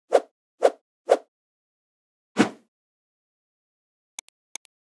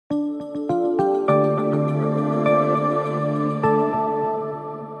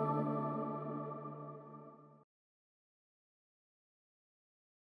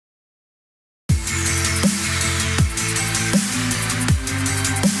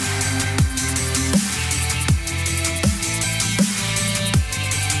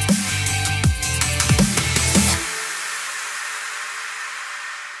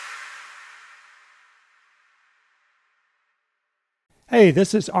Hey,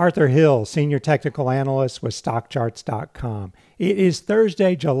 this is Arthur Hill, Senior Technical Analyst with StockCharts.com. It is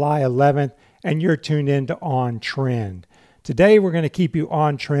Thursday, July 11th, and you're tuned in to On Trend. Today, we're going to keep you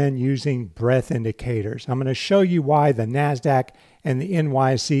on trend using breadth indicators. I'm going to show you why the Nasdaq and the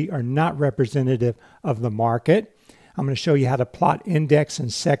NYSE are not representative of the market. I'm going to show you how to plot index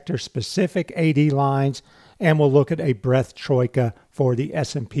and sector-specific AD lines, and we'll look at a breadth troika for the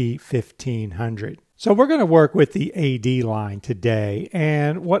S&P 1500. So we're going to work with the AD line today,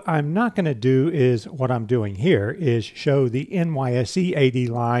 and what I'm not going to do is what I'm doing here is show the NYSE AD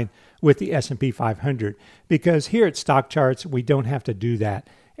line with the S&P 500, because here at StockCharts we don't have to do that.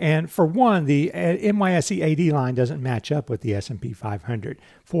 And for one, the NYSE AD line doesn't match up with the S&P 500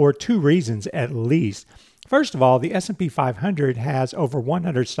 for two reasons at least. First of all, the S&P 500 has over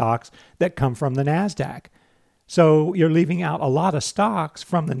 100 stocks that come from the Nasdaq. So you're leaving out a lot of stocks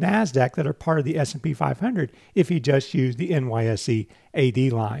from the Nasdaq that are part of the S&P 500 if you just use the NYSE AD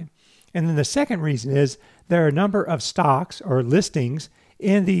line. And then the second reason is there are a number of stocks or listings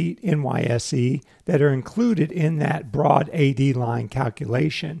in the NYSE that are included in that broad AD line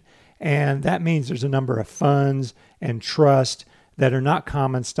calculation. And that means there's a number of funds and trusts that are not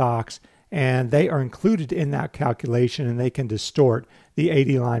common stocks, and they are included in that calculation, and they can distort the AD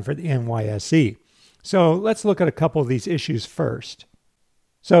line for the NYSE. So let's look at a couple of these issues first.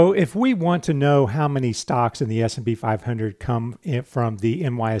 So if we want to know how many stocks in the S&P 500 come from the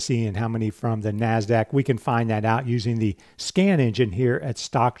NYSE and how many from the Nasdaq, we can find that out using the scan engine here at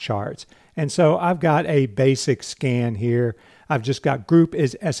StockCharts. And so I've got a basic scan here. I've just got group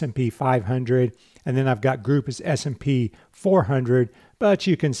is S&P 500, and then I've got group is S&P 400, but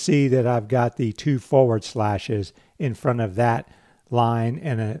you can see that I've got the two forward slashes in front of that line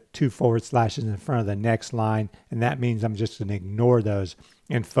and two forward slashes in front of the next line, and that means I'm just going to ignore those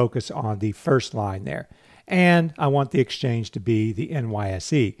and focus on the first line there. And I want the exchange to be the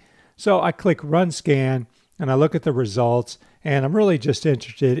NYSE. So I click Run Scan, and I look at the results, and I'm really just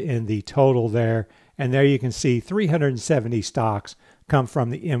interested in the total there. And there you can see 370 stocks come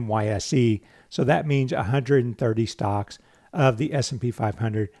from the NYSE. So that means 130 stocks of the S&P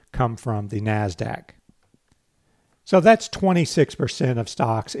 500 come from the Nasdaq. So that's 26% of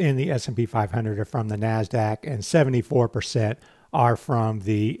stocks in the S&P 500 are from the Nasdaq, and 74% are from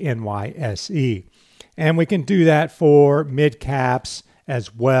the NYSE. And we can do that for mid caps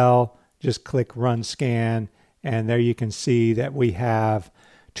as well. Just click Run Scan, and there you can see that we have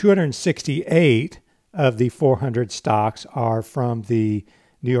 268 of the 400 stocks are from the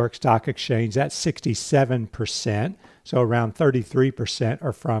New York Stock Exchange. That's 67%. So around 33%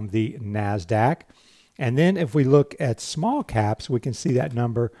 are from the Nasdaq. And then if we look at small caps, we can see that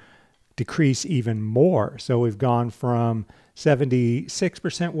number decrease even more. So we've gone from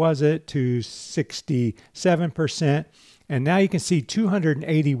 76% was it to 67%. And now you can see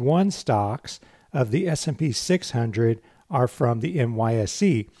 281 stocks of the S&P 600 are from the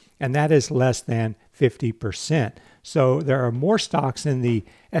NYSE, and that is less than 50%. So there are more stocks in the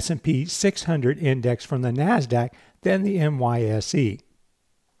S&P 600 index from the Nasdaq than the NYSE.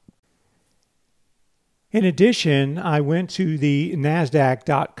 In addition, I went to the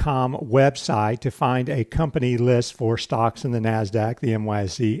Nasdaq.com website to find a company list for stocks in the Nasdaq, the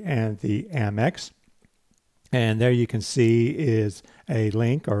NYSE, and the Amex. And there you can see is a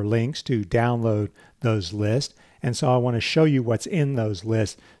link or links to download those lists. And so I want to show you what's in those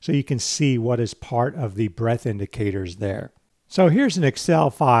lists so you can see what is part of the breadth indicators there. So here's an Excel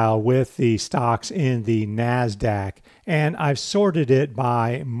file with the stocks in the Nasdaq, and I've sorted it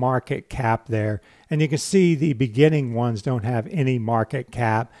by market cap there. And you can see the beginning ones don't have any market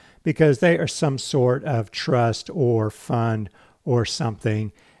cap because they are some sort of trust or fund or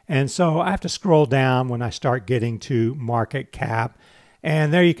something. And so I have to scroll down when I start getting to market cap.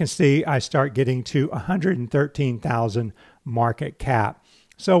 And there you can see I start getting to 113,000 market cap.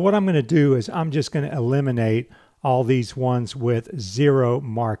 So what I'm going to do is I'm just going to eliminate all these ones with zero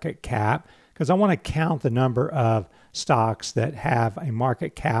market cap because I want to count the number of stocks that have a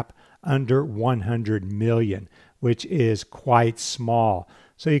market cap under 100 million, which is quite small.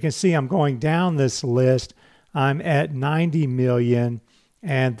 So you can see I'm going down this list. I'm at 90 million,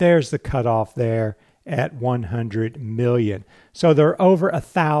 and there's the cutoff there at 100 million. So there are over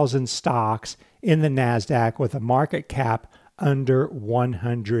 1,000 stocks in the Nasdaq with a market cap under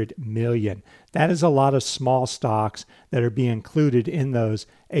 100 million. That is a lot of small stocks that are being included in those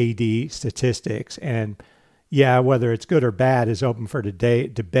AD statistics. And yeah, whether it's good or bad is open for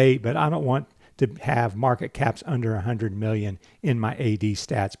debate, but I don't want to have market caps under 100 million in my AD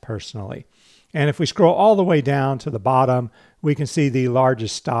stats personally. And if we scroll all the way down to the bottom, we can see the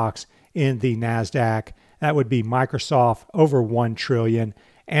largest stocks in the Nasdaq. That would be Microsoft over 1 trillion,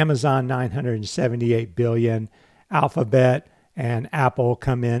 Amazon 978 billion, Alphabet and Apple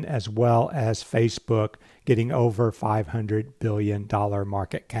come in, as well as Facebook getting over $500 billion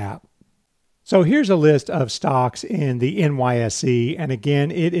market cap. So here's a list of stocks in the NYSE, and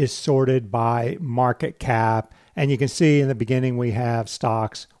again, it is sorted by market cap. And you can see in the beginning we have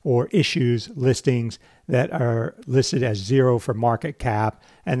stocks or issues, listings that are listed as 0 for market cap,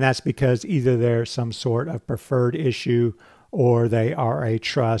 and that's because either they're some sort of preferred issue or they are a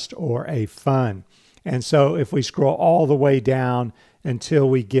trust or a fund. And so if we scroll all the way down until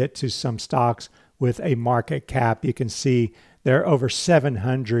we get to some stocks with a market cap, you can see there are over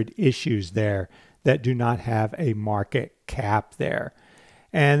 700 issues there that do not have a market cap there.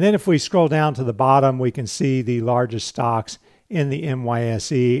 And then if we scroll down to the bottom, we can see the largest stocks in the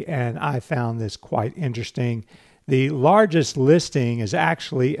NYSE, and I found this quite interesting. The largest listing is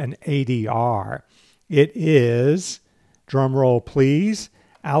actually an ADR. It is, drum roll please,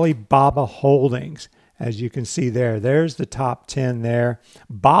 Alibaba Holdings. As you can see there, there's the top 10 there.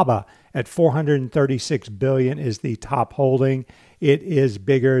 BABA at 436 billion is the top holding. It is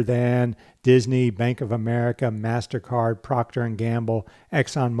bigger than Disney, Bank of America, MasterCard, Procter & Gamble,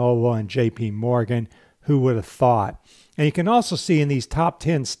 ExxonMobil, and JP Morgan. Who would have thought? And you can also see in these top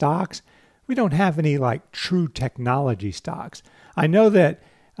 10 stocks, we don't have any like true technology stocks. I know that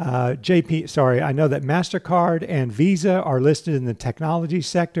I know that MasterCard and Visa are listed in the technology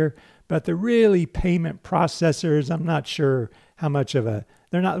sector, but the really payment processors, I'm not sure how much of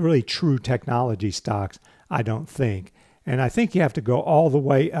they're not really true technology stocks, I don't think. And I think you have to go all the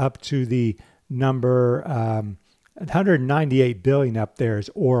way up to the number 198 billion up there is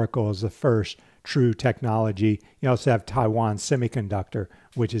Oracle as the first true technology. You also have Taiwan Semiconductor,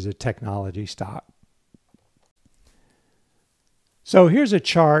 which is a technology stock. So here's a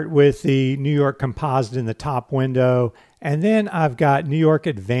chart with the New York Composite in the top window, and then I've got New York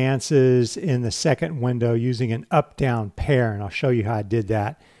Advances in the second window using an up-down pair, and I'll show you how I did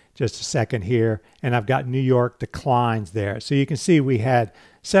that just a second here. And I've got New York Declines there. So you can see we had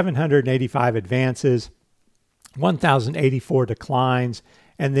 785 advances, 1,084 declines,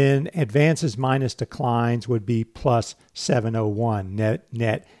 and then advances minus declines would be plus 701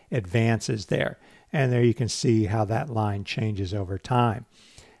 net advances there. And there you can see how that line changes over time.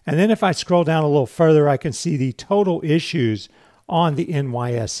 And then if I scroll down a little further, I can see the total issues on the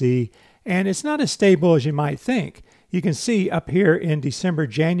NYSE, and it's not as stable as you might think. You can see up here in December,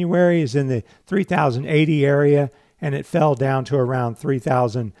 January is in the 3,080 area, and it fell down to around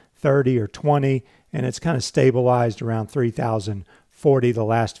 3,030 or 20, and it's kind of stabilized around 3,040 the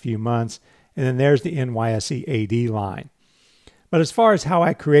last few months. And then there's the NYSE AD line. But as far as how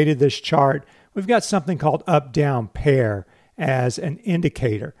I created this chart, we've got something called up-down pair as an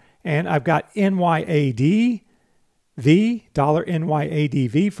indicator. And I've got NYADV,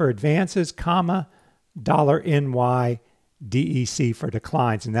 $NYADV for advances, comma, $NYDEC for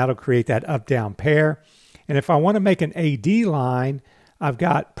declines. And that'll create that up-down pair. And if I want to make an AD line, I've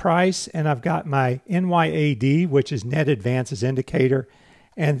got price and I've got my NYAD, which is net advances indicator.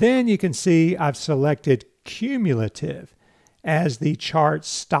 And then you can see I've selected cumulative as the chart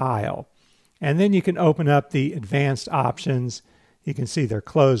style. And then you can open up the advanced options. You can see they're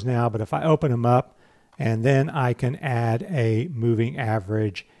closed now, but if I open them up, and then I can add a moving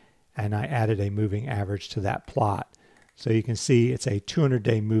average, and I added a moving average to that plot. So you can see it's a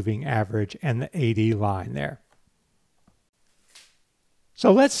 200-day moving average and the AD line there.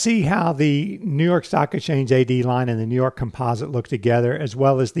 So let's see how the New York Stock Exchange AD line and the New York Composite look together, as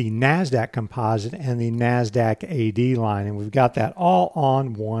well as the Nasdaq Composite and the Nasdaq AD line. And we've got that all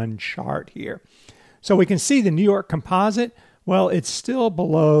on one chart here. So we can see the New York Composite, well, it's still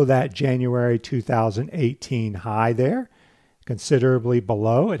below that January 2018 high there, considerably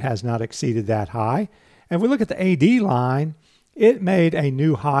below. It has not exceeded that high. And if we look at the AD line, it made a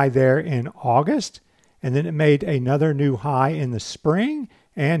new high there in August. And then it made another new high in the spring,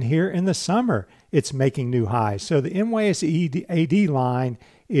 and here in the summer, it's making new highs. So the NYSE AD line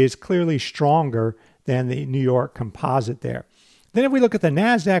is clearly stronger than the New York Composite there. Then if we look at the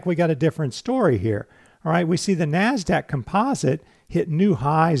NASDAQ, we got a different story here. All right, we see the NASDAQ Composite hit new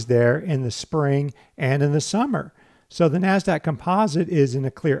highs there in the spring and in the summer. So the NASDAQ Composite is in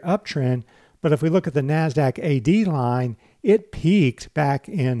a clear uptrend, but if we look at the NASDAQ AD line, it peaked back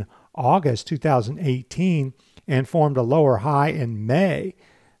in August 2018 and formed a lower high in May.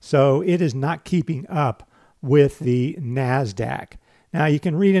 So it is not keeping up with the NASDAQ. Now you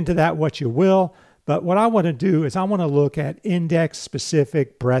can read into that what you will, but what I want to do is I want to look at index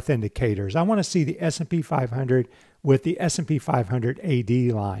specific breadth indicators. I want to see the S&P 500 with the S&P 500 AD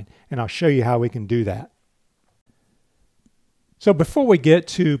line, and I'll show you how we can do that. So before we get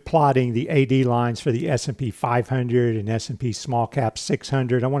to plotting the AD lines for the S&P 500 and S&P Small Cap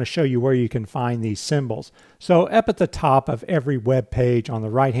 600, I want to show you where you can find these symbols. So up at the top of every web page on the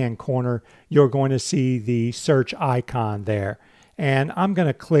right-hand corner, you're going to see the search icon there. And I'm going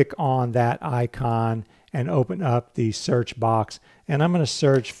to click on that icon and open up the search box. And I'm going to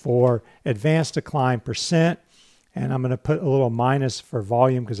search for advanced decline percent. And I'm going to put a little minus for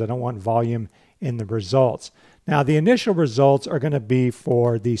volume because I don't want volume in the results. Now, the initial results are going to be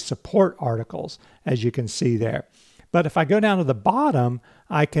for the support articles, as you can see there. But if I go down to the bottom,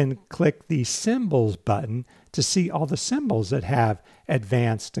 I can click the symbols button to see all the symbols that have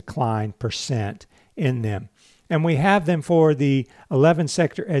advanced decline percent in them. And we have them for the 11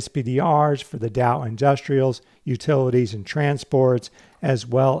 sector SPDRs, for the Dow Industrials, Utilities and Transports, as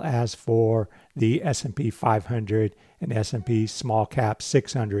well as for the S&P 500 and S&P Small Cap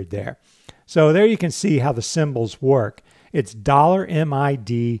 600 there. So there you can see how the symbols work. It's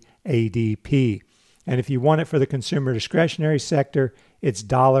 $MID ADP. And if you want it for the consumer discretionary sector, it's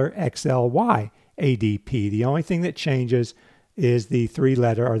 $XLY ADP. The only thing that changes is the three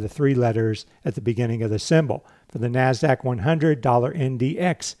letters at the beginning of the symbol. For the Nasdaq 100,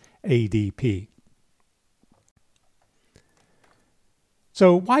 $NDX ADP.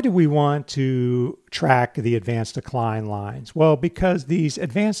 So why do we want to track the advanced decline lines? Well, because these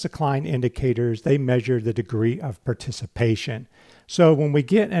advanced decline indicators, they measure the degree of participation. So when we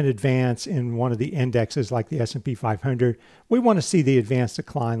get an advance in one of the indexes like the S&P 500, we want to see the advanced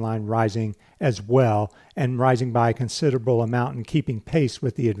decline line rising as well and rising by a considerable amount and keeping pace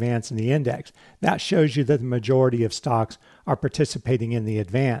with the advance in the index. That shows you that the majority of stocks are participating in the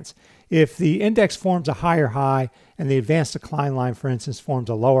advance. If the index forms a higher high and the advanced decline line, for instance, forms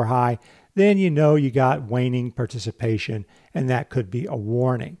a lower high, then you know you got waning participation, and that could be a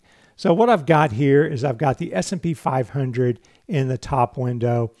warning. So what I've got here is I've got the S&P 500 in the top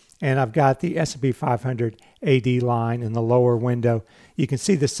window, and I've got the S&P 500 AD line in the lower window. You can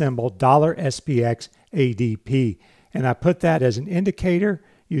see the symbol $SPX ADP, and I put that as an indicator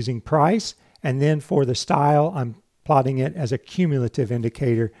using price, and then for the style, I'm plotting it as a cumulative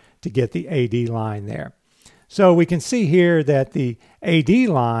indicator to get the AD line there. So we can see here that the AD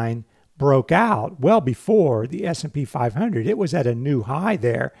line broke out well before the S&P 500. It was at a new high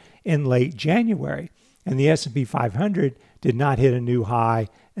there in late January, and the S&P 500 did not hit a new high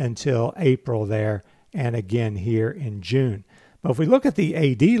until April there, and again here in June. But if we look at the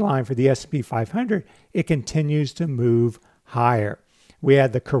AD line for the S&P 500, it continues to move higher. We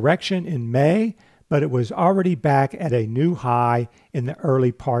had the correction in May, but it was already back at a new high in the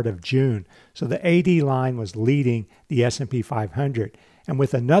early part of June. So the AD line was leading the S&P 500. And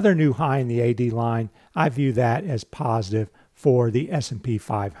with another new high in the AD line, I view that as positive for the S&P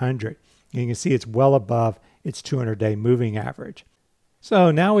 500. And you can see it's well above its 200-day moving average.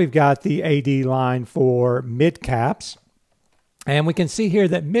 So now we've got the AD line for mid-caps. And we can see here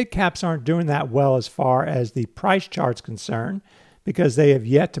that mid-caps aren't doing that well as far as the price chart's concerned, because they have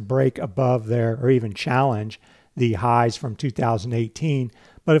yet to break above their, or even challenge the highs from 2018.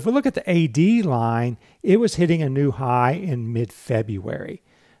 But if we look at the AD line, it was hitting a new high in mid-February.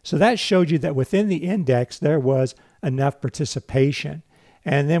 So that showed you that within the index, there was enough participation.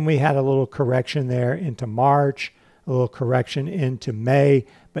 And then we had a little correction there into March, a little correction into May,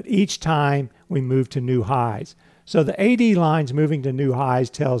 but each time we moved to new highs. So the AD lines moving to new highs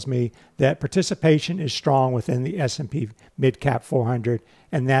tells me that participation is strong within the S&P Mid-Cap 400,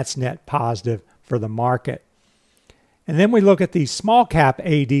 and that's net positive for the market. And then we look at the small cap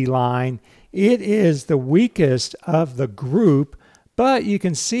AD line. It is the weakest of the group, but you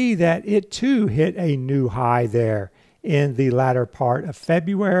can see that it too hit a new high there in the latter part of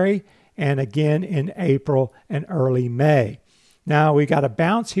February and again in April and early May. Now we got a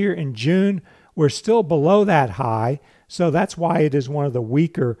bounce here in June. We're still below that high, so that's why it is one of the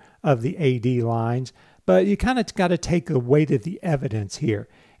weaker of the AD lines. But you kind of got to take the weight of the evidence here.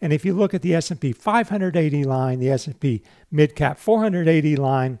 And if you look at the S&P 500 AD line, the S&P Mid-Cap 400 AD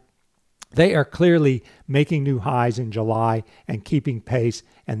line, they are clearly making new highs in July and keeping pace,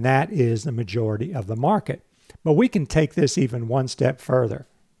 and that is the majority of the market. But we can take this even one step further.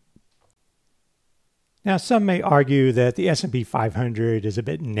 Now, some may argue that the S&P 500 is a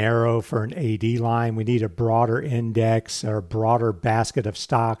bit narrow for an AD line. We need a broader index or a broader basket of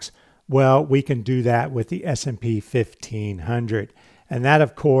stocks. Well, we can do that with the S&P 1500. And that,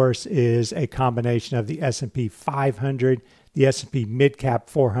 of course, is a combination of the S&P 500, the S&P Mid-Cap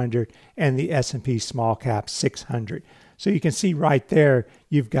 400, and the S&P Small Cap 600. So you can see right there,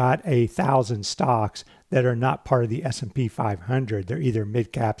 you've got 1,000 stocks that are not part of the S&P 500. They're either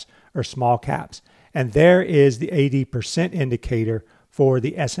mid caps or small caps. And there is the 80% indicator for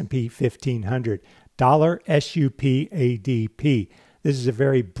the S&P 1500, dollar SUP ADP. This is a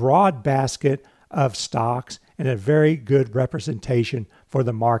very broad basket of stocks and a very good representation for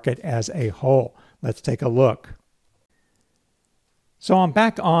the market as a whole. Let's take a look. So I'm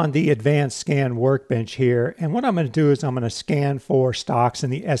back on the advanced scan workbench here, and what I'm going to do is I'm going to scan for stocks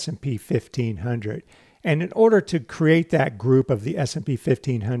in the S&P 1500. And in order to create that group of the S&P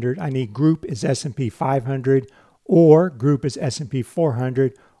 1500, I need group is S&P 500, or group is S&P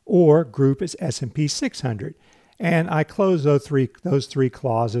 400, or group is S&P 600. And I close those three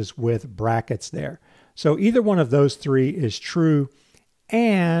clauses with brackets there. So either one of those three is true,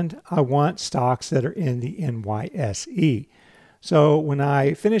 and I want stocks that are in the NYSE. So when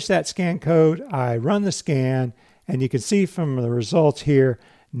I finish that scan code, I run the scan, and you can see from the results here,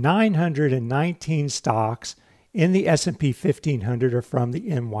 919 stocks in the S&P 1500 are from the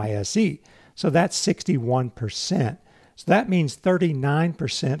NYSE. So that's 61%. So that means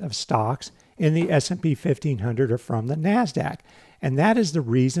 39% of stocks in the S&P 1500 are from the Nasdaq. And that is the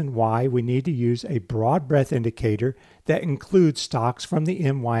reason why we need to use a broad breadth indicator that includes stocks from the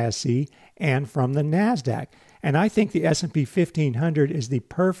NYSE and from the Nasdaq. And I think the S&P 1500 is the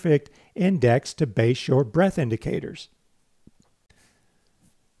perfect index to base your breadth indicators.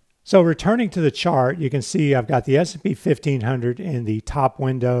 So returning to the chart, you can see I've got the S&P 1500 in the top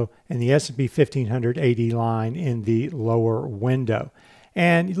window and the S&P 1500 AD line in the lower window.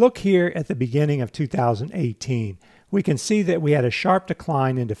 And look here at the beginning of 2018. We can see that we had a sharp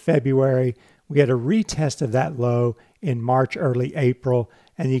decline into February. We had a retest of that low in March, early April,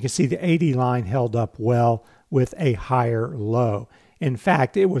 and you can see the AD line held up well with a higher low. In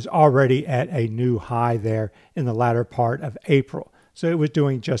fact, it was already at a new high there in the latter part of April. So it was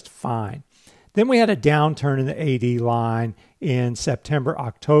doing just fine. Then we had a downturn in the AD line in September,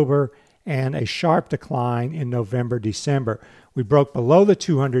 October, and a sharp decline in November, December. We broke below the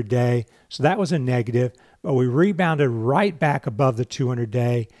 200-day, so that was a negative, but we rebounded right back above the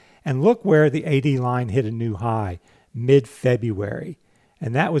 200-day. And look where the AD line hit a new high, mid-February.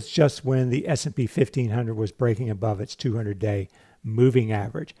 And that was just when the S&P 1500 was breaking above its 200-day moving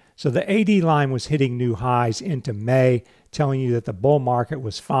average. So the AD line was hitting new highs into May, telling you that the bull market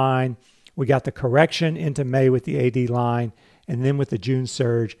was fine. We got the correction into May with the AD line, and then with the June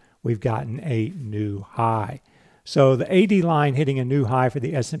surge, we've gotten a new high. So the AD line hitting a new high for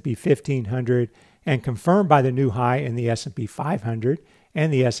the S&P 1500 and confirmed by the new high in the S&P 500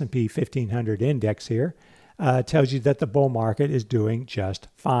 and the S&P 1500 index here tells you that the bull market is doing just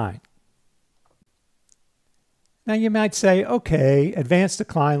fine. Now you might say, okay, advanced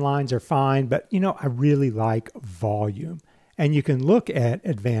decline lines are fine, but I really like volume. And you can look at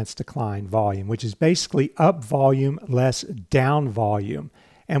advanced decline volume, which is basically up volume less down volume.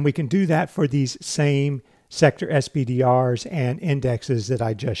 And we can do that for these same sector SPDRs and indexes that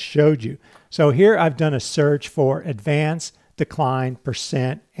I just showed you. So here I've done a search for advanced decline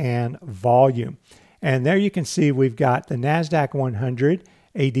percent and volume. And there you can see we've got the Nasdaq 100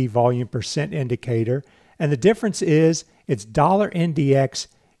 AD volume percent indicator. And the difference is it's $NDX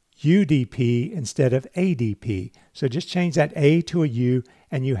UDP instead of ADP. So just change that A to a U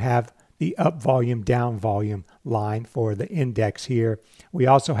and you have the up volume, down volume line for the index here. We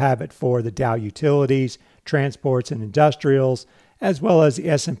also have it for the Dow Utilities, Transports and Industrials, as well as the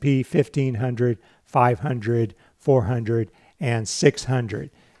S&P 1500, 500, 400, and 600.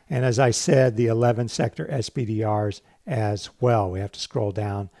 And as I said, the 11 sector SPDRs as well. We have to scroll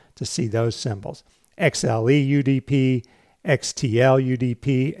down to see those symbols. XLE UDP, XTL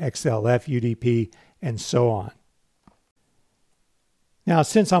UDP, XLF UDP, and so on. Now,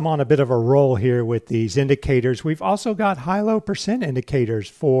 since I'm on a bit of a roll here with these indicators, we've also got high-low percent indicators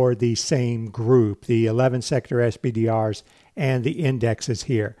for the same group, the 11 sector SPDRs and the indexes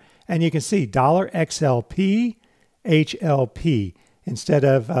here. And you can see $XLP, HLP. Instead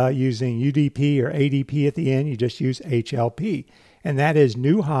of using UDP or ADP at the end, you just use HLP. And that is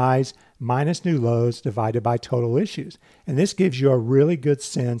new highs minus new lows divided by total issues. And this gives you a really good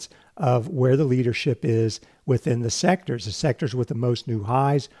sense of where the leadership is within the sectors. The sectors with the most new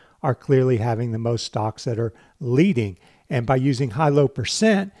highs are clearly having the most stocks that are leading. And by using high-low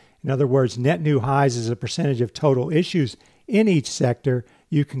percent, in other words, net new highs is a percentage of total issues in each sector,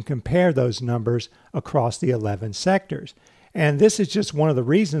 you can compare those numbers across the 11 sectors. And this is just one of the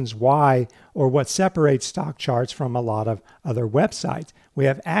reasons why, or what separates StockCharts from a lot of other websites. We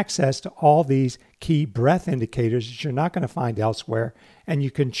have access to all these key breadth indicators that you're not going to find elsewhere, and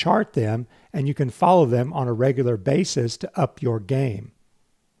you can chart them and you can follow them on a regular basis to up your game.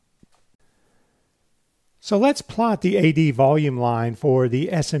 So let's plot the AD volume line for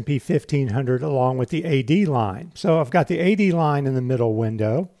the S&P 1500 along with the AD line. So I've got the AD line in the middle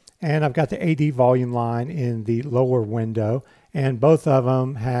window, and I've got the AD volume line in the lower window, and both of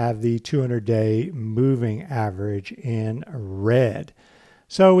them have the 200-day moving average in red.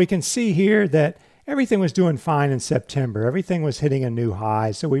 So we can see here that everything was doing fine in September. Everything was hitting a new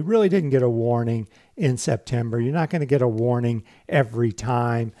high, so we really didn't get a warning in September. You're not going to get a warning every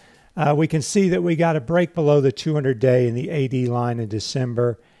time. We can see that we got a break below the 200-day in the AD line in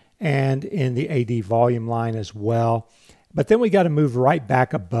December and in the AD volume line as well. But then we got to move right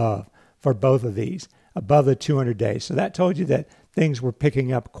back above for both of these, above the 200-day. So that told you that things were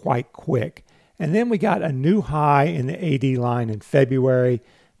picking up quite quick. And then we got a new high in the AD line in February,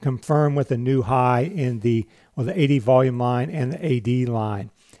 confirmed with a new high in the AD volume line and the AD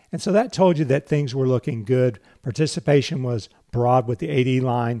line. And so that told you that things were looking good. Participation was broad with the AD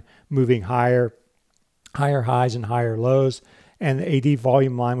line moving higher highs and higher lows. And the AD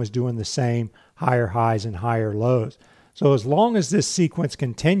volume line was doing the same, higher highs and higher lows. So as long as this sequence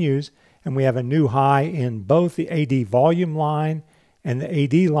continues and we have a new high in both the AD volume line and the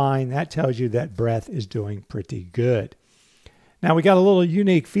AD line, that tells you that breadth is doing pretty good. Now we got a little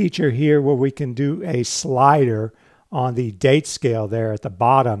unique feature here where we can do a slider on the date scale there at the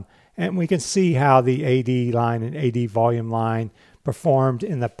bottom, and we can see how the AD line and AD volume line performed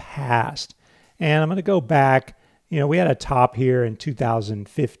in the past. And I'm going to go back, we had a top here in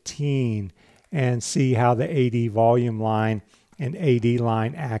 2015 and see how the AD volume line and AD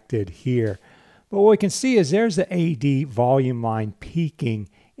line acted here. But what we can see is there's the AD volume line peaking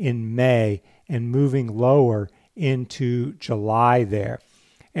in May and moving lower into July there.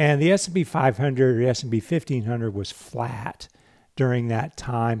 And the S&P 500 or the S&P 1500 was flat during that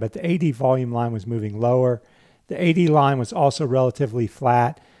time, but the AD volume line was moving lower. The AD line was also relatively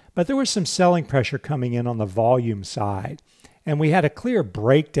flat, but there was some selling pressure coming in on the volume side. And we had a clear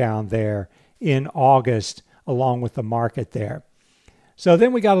breakdown there in August along with the market there. So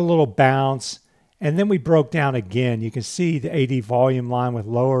then we got a little bounce, and then we broke down again. You can see the AD volume line with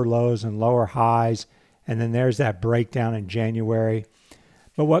lower lows and lower highs, and then there's that breakdown in January.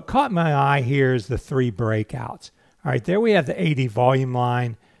 But what caught my eye here is the three breakouts. All right, there we have the AD volume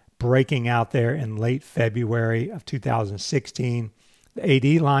line breaking out there in late February of 2016. The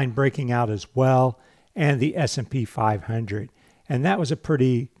AD line breaking out as well, and the S&P 500. And that was a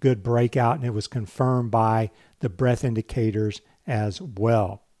pretty good breakout, and it was confirmed by the breadth indicators as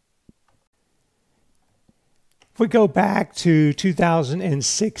well. If we go back to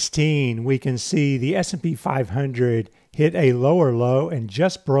 2016, we can see the S&P 500 hit a lower low and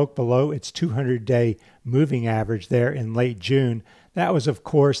just broke below its 200-day moving average there in late June. That was, of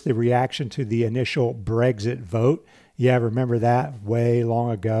course, the reaction to the initial Brexit vote. Yeah, remember that way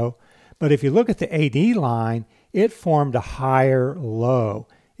long ago. But if you look at the AD line, it formed a higher low.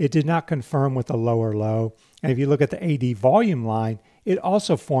 It did not confirm with a lower low. And if you look at the AD volume line, it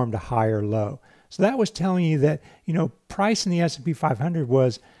also formed a higher low. So that was telling you that, price in the S&P 500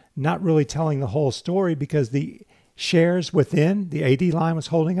 was not really telling the whole story because the shares within the AD line was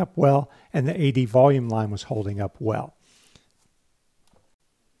holding up well and the AD volume line was holding up well.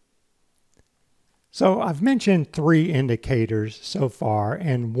 So I've mentioned three indicators so far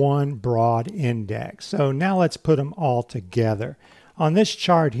and one broad index. So now let's put them all together. On this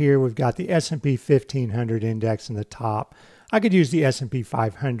chart here, we've got the S&P 1500 index in the top. I could use the S&P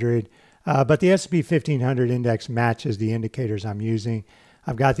 500, but the S&P 1500 index matches the indicators I'm using.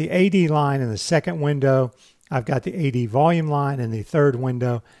 I've got the AD line in the second window. I've got the AD volume line in the third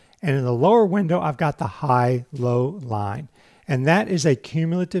window. And in the lower window, I've got the high-low line. And that is a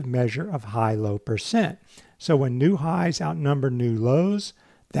cumulative measure of high-low percent. So when new highs outnumber new lows,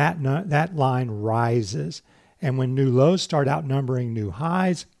 that line rises. And when new lows start outnumbering new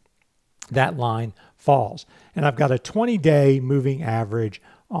highs, that line falls. And I've got a 20-day moving average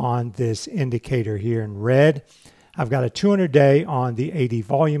on this indicator here in red. I've got a 200-day on the AD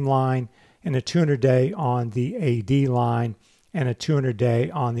volume line and a 200-day on the AD line and a 200-day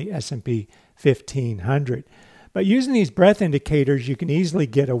on the S&P 1500. But using these breadth indicators, you can easily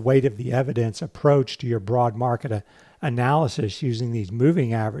get a weight of the evidence approach to your broad market analysis using these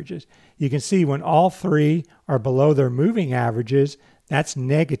moving averages. You can see when all three are below their moving averages, that's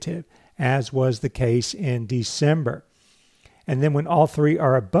negative, as was the case in December. And then when all three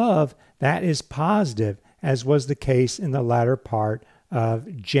are above, that is positive, as was the case in the latter part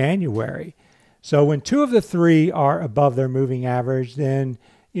of January. So when two of the three are above their moving average, then,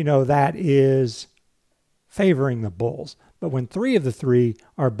 that is favoring the bulls. But when three of the three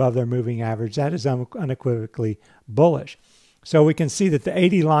are above their moving average, that is unequivocally bullish. So we can see that the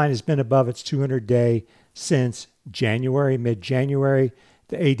AD line has been above its 200-day since January, mid-January.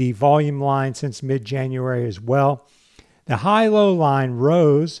 The AD volume line since mid-January as well. The high-low line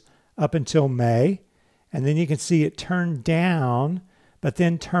rose up until May, and then you can see it turned down, but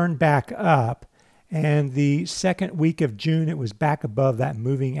then turned back up. And the second week of June, it was back above that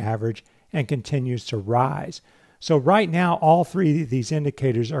moving average and continues to rise. So right now, all three of these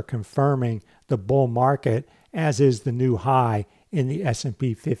indicators are confirming the bull market, as is the new high in the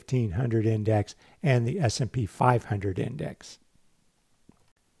S&P 1500 index and the S&P 500 index.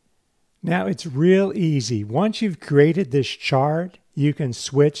 Now, it's real easy. Once you've created this chart, you can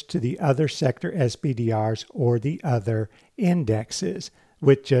switch to the other sector SPDRs or the other indexes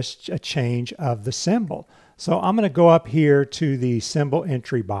with just a change of the symbol. So I'm going to go up here to the symbol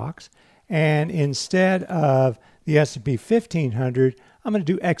entry box, and instead of the S&P 1500, I'm going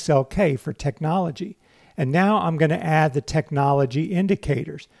to do XLK for technology. And now I'm going to add the technology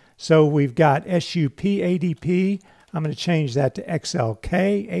indicators. So we've got SUP ADP. I'm going to change that to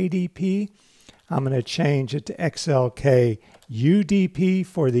XLK ADP. I'm going to change it to XLK UDP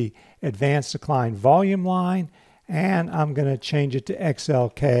for the advanced decline volume line. And I'm going to change it to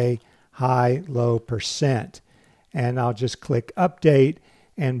XLK high-low percent. And I'll just click update,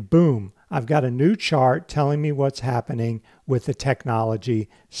 and boom, I've got a new chart telling me what's happening with the technology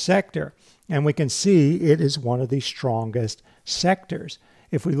sector. And we can see it is one of the strongest sectors.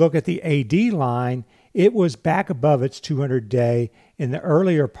 If we look at the AD line, it was back above its 200-day in the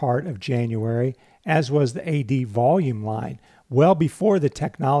earlier part of January, as was the AD volume line, well before the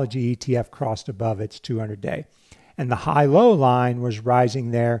technology ETF crossed above its 200-day. And the high-low line was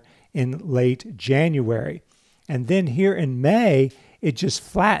rising there in late January. And then here in May, it just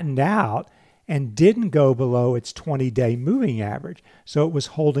flattened out and didn't go below its 20-day moving average. So it was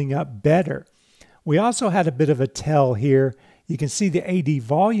holding up better. We also had a bit of a tell here. You can see the AD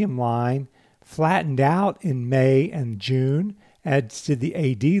volume line flattened out in May and June, as did the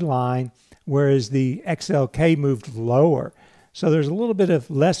AD line, whereas the XLK moved lower. So there's a little bit of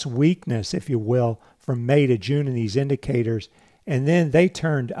less weakness, if you will, from May to June in these indicators. And then they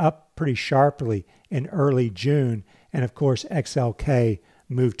turned up pretty sharply in early June. And of course, XLK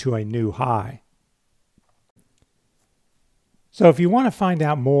moved to a new high. So if you want to find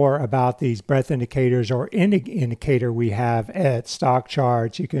out more about these breadth indicators or any indicator we have at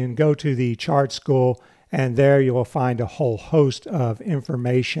StockCharts, you can go to the chart school, and there you will find a whole host of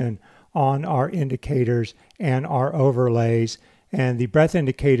information on our indicators and our overlays. And the breadth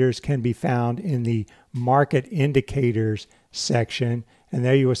indicators can be found in the market indicators section. And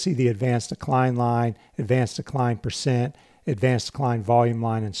there you will see the advanced decline line, advanced decline percent, advanced decline volume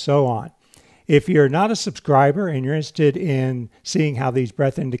line, and so on. If you're not a subscriber and you're interested in seeing how these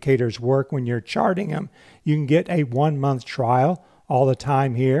breadth indicators work when you're charting them, you can get a 1-month trial all the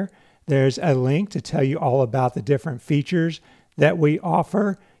time here. There's a link to tell you all about the different features that we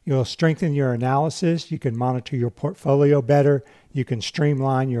offer. You'll strengthen your analysis. You can monitor your portfolio better. You can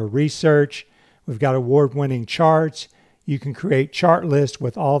streamline your research. We've got award-winning charts. You can create chart lists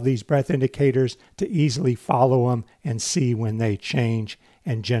with all of these breadth indicators to easily follow them and see when they change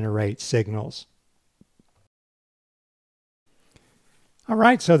and generate signals. All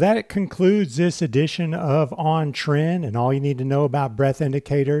right, so that concludes this edition of On Trend and all you need to know about breadth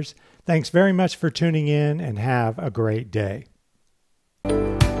indicators. Thanks very much for tuning in, and have a great day.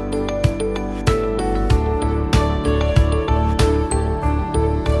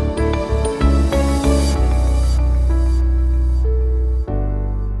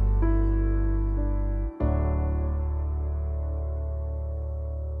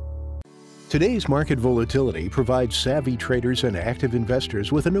 Today's market volatility provides savvy traders and active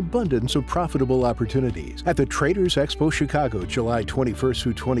investors with an abundance of profitable opportunities. At the Traders Expo Chicago, July 21st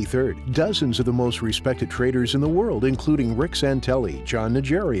through 23rd, dozens of the most respected traders in the world, including Rick Santelli, John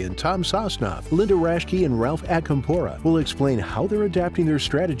Najarian, Tom Sosnoff, Linda Raschke, and Ralph Acampora, will explain how they're adapting their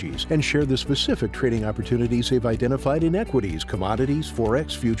strategies and share the specific trading opportunities they've identified in equities, commodities,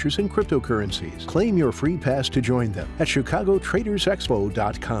 forex, futures, and cryptocurrencies. Claim your free pass to join them at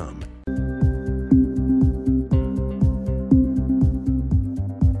chicagotradersexpo.com.